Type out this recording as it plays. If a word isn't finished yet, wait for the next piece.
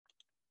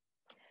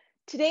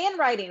Today in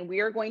writing, we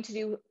are going to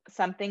do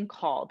something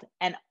called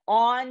an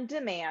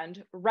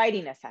on-demand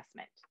writing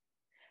assessment.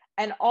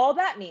 And all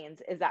that means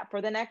is that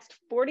for the next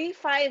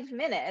 45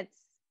 minutes,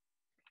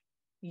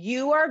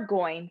 you are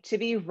going to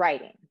be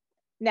writing.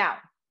 Now,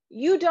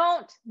 you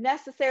don't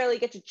necessarily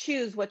get to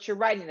choose what you're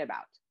writing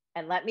about.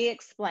 And let me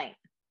explain.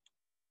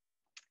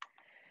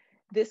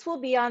 This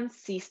will be on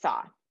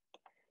Seesaw.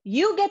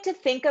 You get to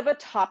think of a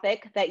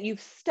topic that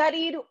you've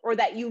studied or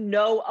that you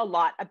know a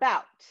lot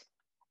about.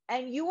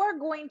 And you are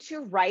going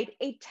to write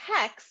a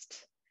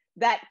text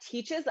that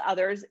teaches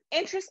others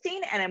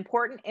interesting and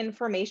important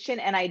information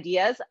and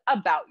ideas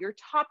about your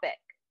topic.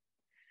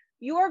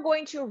 You are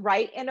going to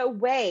write in a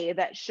way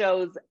that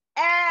shows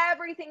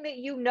everything that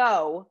you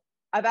know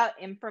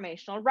about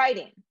informational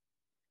writing.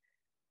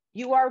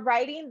 You are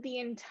writing the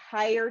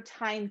entire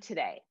time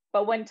today,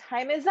 but when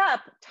time is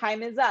up,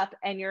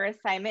 and your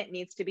assignment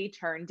needs to be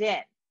turned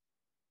in.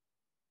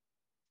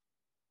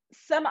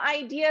 Some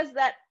ideas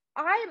that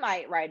I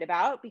might write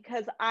about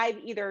because I've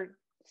either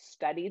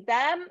studied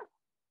them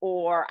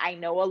or I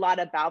know a lot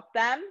about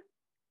them.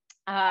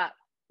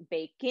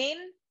 Baking,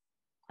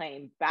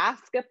 playing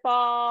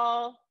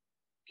basketball,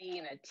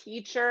 being a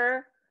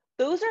teacher.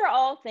 Those are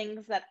all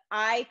things that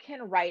I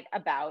can write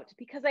about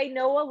because I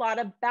know a lot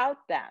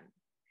about them.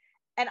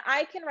 And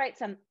I can write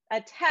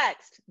a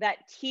text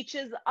that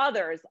teaches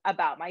others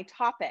about my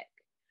topic.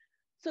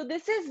 So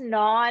this is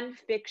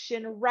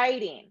nonfiction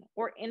writing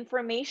or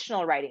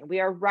informational writing.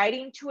 We are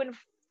writing to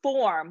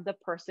inform the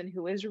person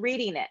who is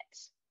reading it.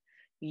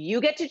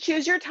 You get to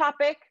choose your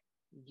topic.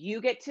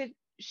 You get to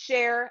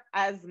share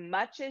as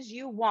much as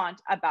you want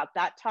about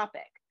that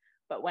topic.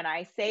 But when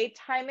I say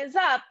time is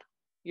up,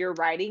 your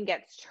writing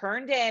gets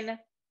turned in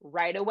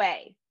right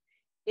away.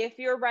 If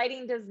your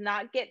writing does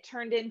not get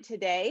turned in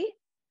today,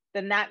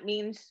 then that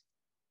means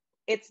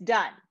it's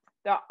done.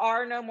 There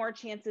are no more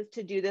chances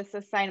to do this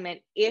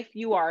assignment if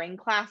you are in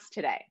class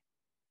today.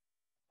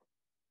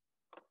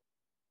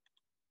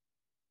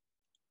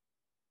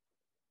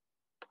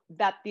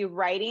 That the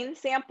writing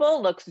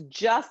sample looks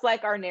just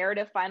like our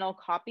narrative final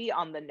copy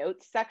on the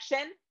notes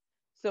section.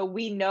 So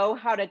we know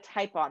how to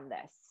type on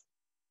this.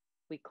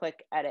 We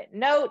click edit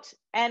note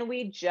and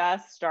we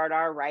just start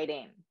our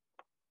writing.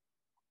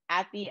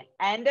 At the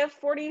end of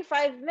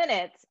 45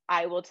 minutes,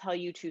 I will tell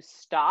you to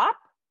stop.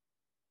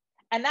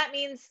 And that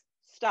means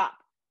stop.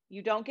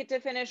 You don't get to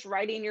finish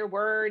writing your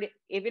word,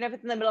 even if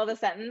it's in the middle of a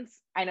sentence.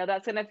 I know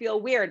that's going to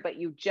feel weird, but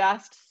you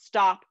just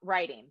stop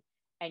writing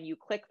and you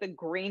click the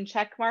green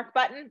check mark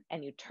button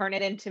and you turn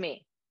it into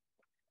me.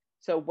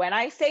 So when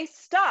I say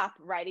stop,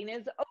 writing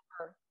is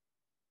over.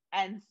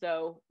 And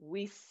so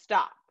we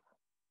stop.